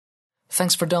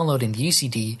Thanks for downloading the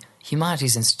UCD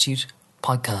Humanities Institute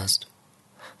podcast.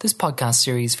 This podcast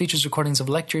series features recordings of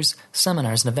lectures,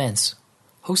 seminars and events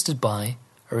hosted by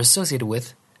or associated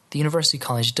with the University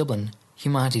College Dublin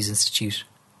Humanities Institute.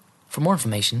 For more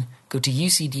information, go to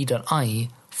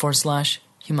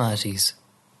ucd.ie/humanities.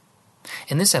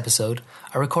 In this episode,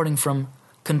 a recording from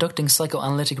Conducting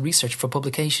Psychoanalytic Research for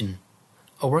Publication,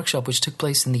 a workshop which took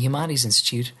place in the Humanities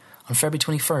Institute on February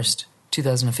 21st,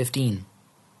 2015.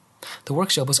 The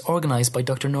workshop was organised by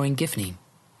Dr. Noreen Giffney.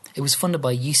 It was funded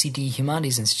by UCD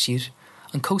Humanities Institute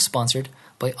and co-sponsored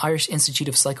by Irish Institute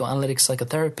of Psychoanalytic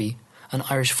Psychotherapy and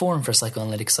Irish Forum for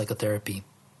Psychoanalytic Psychotherapy.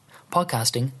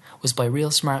 Podcasting was by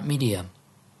Real Smart Media.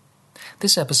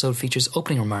 This episode features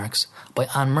opening remarks by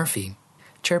Anne Murphy,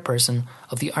 Chairperson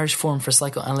of the Irish Forum for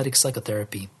Psychoanalytic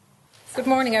Psychotherapy. Good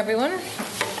morning, everyone.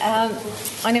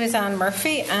 My name is Anne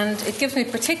Murphy, and it gives me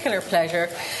particular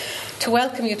pleasure to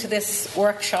welcome you to this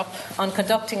workshop on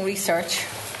conducting research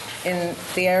in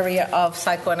the area of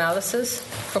psychoanalysis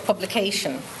for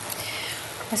publication.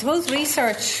 I suppose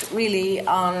research really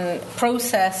on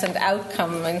process and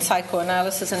outcome in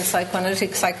psychoanalysis and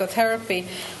psychoanalytic psychotherapy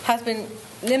has been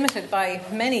limited by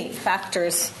many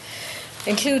factors,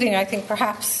 including, I think,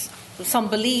 perhaps some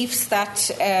beliefs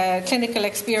that clinical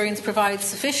experience provides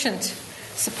sufficient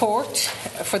support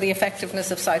for the effectiveness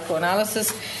of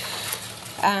psychoanalysis,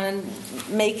 and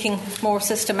making more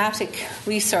systematic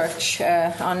research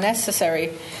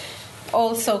unnecessary.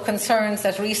 Also concerns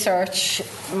that research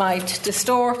might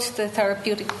distort the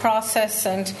therapeutic process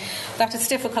and that it's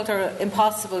difficult or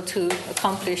impossible to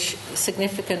accomplish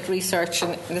significant research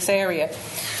in this area.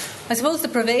 I suppose the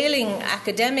prevailing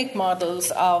academic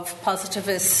models of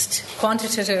positivist,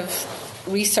 quantitative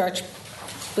research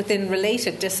within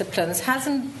related disciplines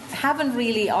haven't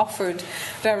really offered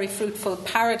very fruitful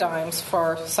paradigms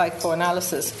for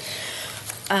psychoanalysis.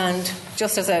 And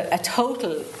just as a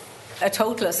total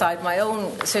aside, my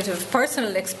own sort of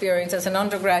personal experience as an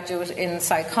undergraduate in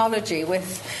psychology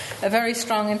with a very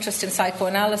strong interest in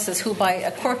psychoanalysis, who by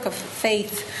a quirk of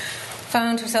fate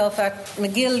found herself at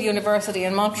McGill University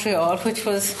in Montreal, which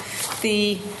was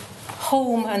the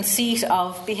home and seat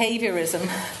of behaviourism,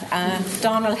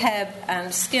 Donald Hebb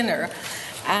and Skinner,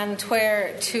 and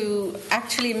where to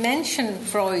actually mention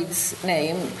Freud's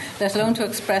name, let alone to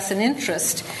express an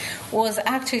interest, was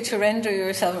actually to render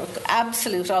yourself an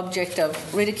absolute object of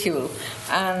ridicule,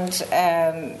 and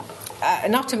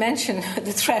not to mention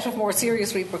the threat of more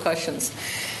serious repercussions.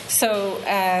 So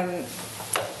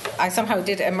I somehow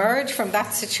did emerge from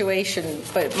that situation,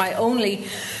 but my only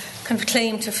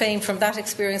claim to fame from that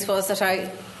experience was that I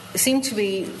seemed to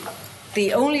be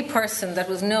the only person that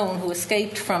was known who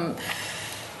escaped from,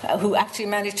 who actually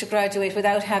managed to graduate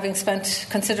without having spent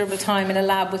considerable time in a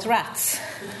lab with rats.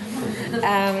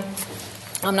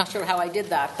 I'm not sure how I did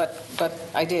that, but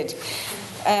I did.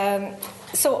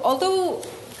 So although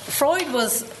Freud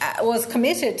was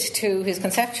committed to his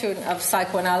conception of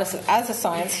psychoanalysis as a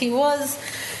science, he was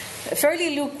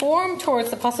fairly lukewarm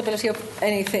towards the possibility of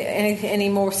any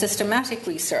more systematic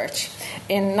research.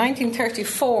 In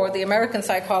 1934, the American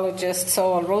psychologist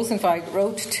Saul Rosenzweig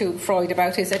wrote to Freud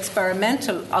about his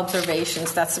experimental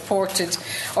observations that supported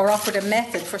or offered a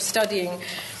method for studying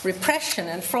repression,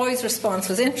 and Freud's response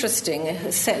was interesting,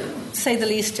 say the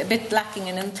least, a bit lacking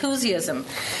in enthusiasm.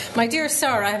 "My dear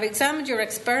sir, I have examined your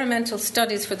experimental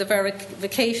studies for the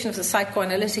verification of the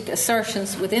psychoanalytic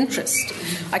assertions with interest.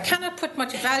 I cannot put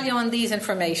much value on these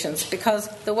informations because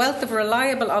the wealth of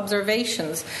reliable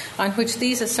observations on which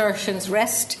these assertions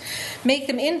rest make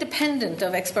them independent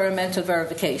of experimental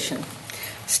verification.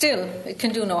 Still, it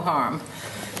can do no harm."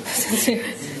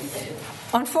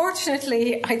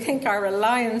 Unfortunately, I think our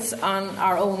reliance on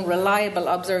our own reliable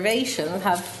observation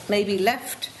have maybe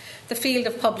left the field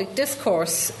of public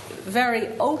discourse very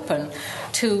open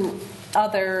to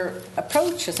other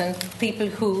approaches and people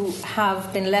who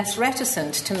have been less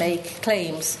reticent to make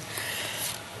claims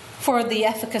for the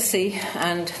efficacy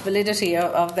and validity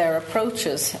of their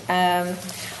approaches. And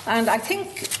I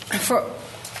think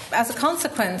as a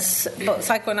consequence, both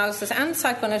psychoanalysis and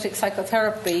psychoanalytic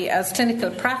psychotherapy as clinical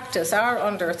practice are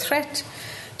under threat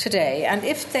today. And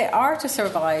if they are to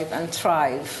survive and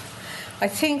thrive, I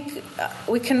think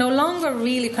we can no longer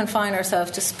really confine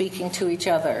ourselves to speaking to each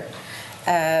other.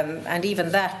 And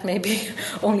even that maybe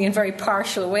only in very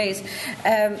partial ways.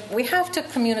 We have to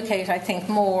communicate, I think,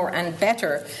 more and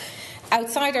better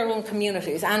outside our own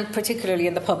communities and particularly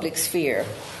in the public sphere.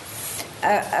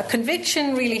 A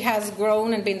conviction really has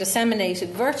grown and been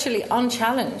disseminated virtually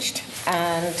unchallenged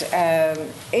and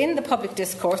in the public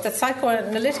discourse that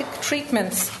psychoanalytic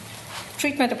treatments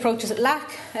treatment approaches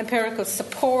lack empirical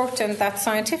support and that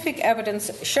scientific evidence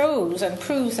shows and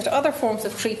proves that other forms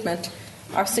of treatment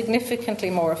are significantly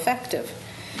more effective.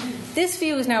 This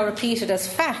view is now repeated as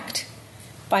fact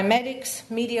by medics,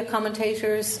 media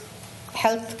commentators,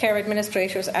 healthcare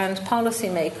administrators and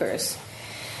policymakers,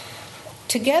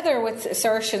 together with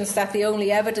assertions that the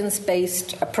only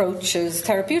evidence-based approaches,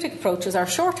 therapeutic approaches, are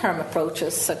short-term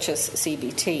approaches such as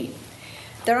CBT.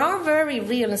 There are very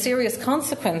real and serious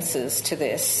consequences to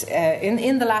this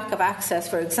in the lack of access,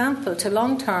 for example, to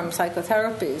long-term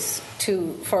psychotherapies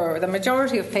for the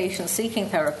majority of patients seeking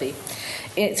therapy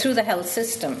through the health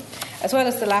system, as well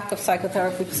as the lack of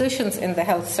psychotherapy positions in the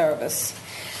health service.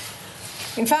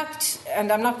 In fact,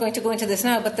 and I'm not going to go into this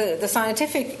now, but the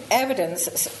scientific evidence,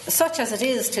 such as it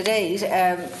is today,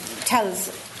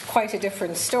 tells quite a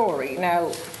different story.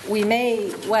 Now, we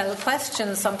may well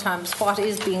question sometimes what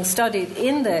is being studied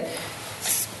in the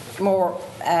more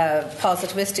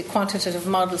positivistic quantitative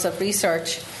models of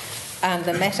research and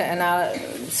the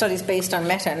studies based on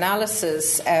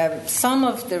meta-analysis. Some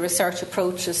of the research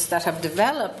approaches that have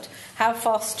developed have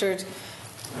fostered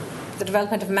the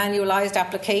development of manualized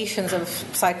applications of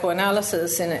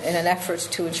psychoanalysis in an effort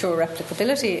to ensure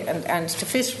replicability and to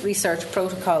fit research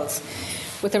protocols,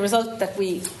 with the result that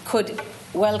we could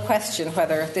well question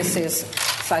whether this is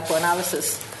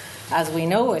psychoanalysis as we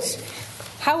know it.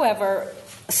 However,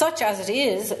 such as it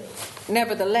is,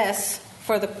 nevertheless,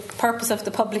 for the purpose of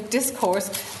the public discourse,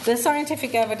 the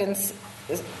scientific evidence,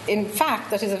 in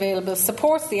fact, that is available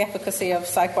supports the efficacy of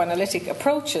psychoanalytic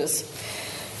approaches.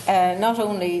 Not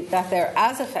only that they're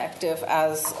as effective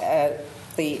as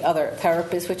the other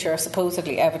therapies, which are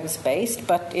supposedly evidence-based,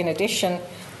 but in addition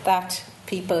that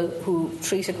people who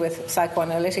treated with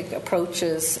psychoanalytic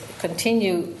approaches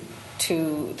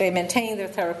they maintain their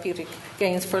therapeutic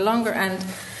gains for longer and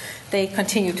they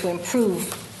continue to improve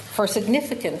for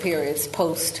significant periods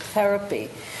post-therapy.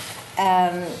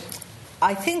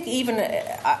 I think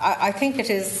it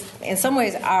is in some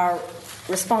ways our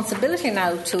responsibility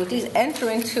now to at least enter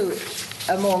into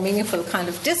a more meaningful kind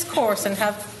of discourse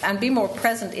and be more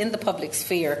present in the public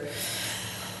sphere,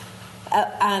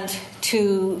 and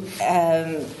to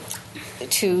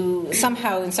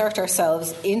somehow insert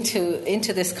ourselves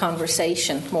into this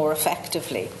conversation more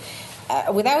effectively.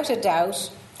 Without a doubt,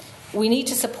 we need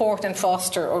to support and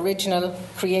foster original,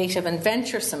 creative and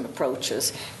venturesome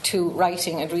approaches to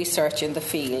writing and research in the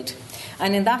field.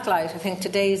 And in that light, I think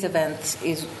today's event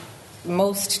is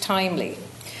most timely.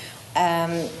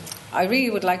 I really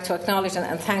would like to acknowledge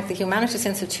and thank the Humanities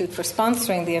Institute for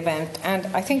sponsoring the event, and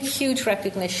I think huge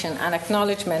recognition and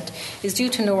acknowledgement is due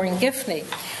to Noreen Giffney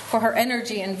for her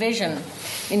energy and vision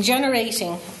in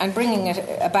generating and bringing it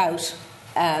about,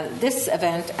 this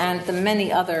event and the many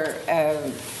other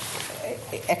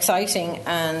exciting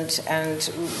and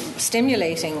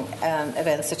stimulating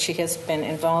events that she has been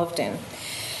involved in.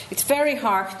 It's very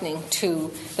heartening,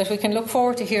 too, that we can look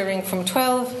forward to hearing from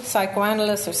 12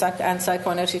 psychoanalysts and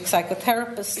psychoanalytic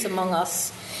psychotherapists among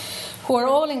us who are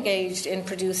all engaged in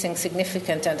producing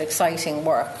significant and exciting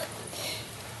work.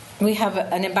 We have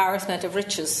an embarrassment of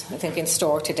riches, I think, in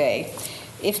store today.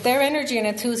 If their energy and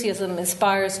enthusiasm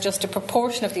inspires just a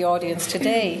proportion of the audience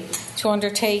today to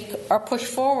undertake or push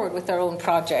forward with their own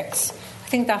projects, I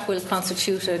think that will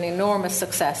constitute an enormous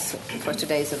success for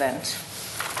today's event.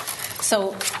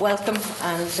 So, welcome,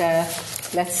 and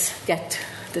let's get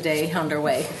the day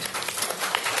underway.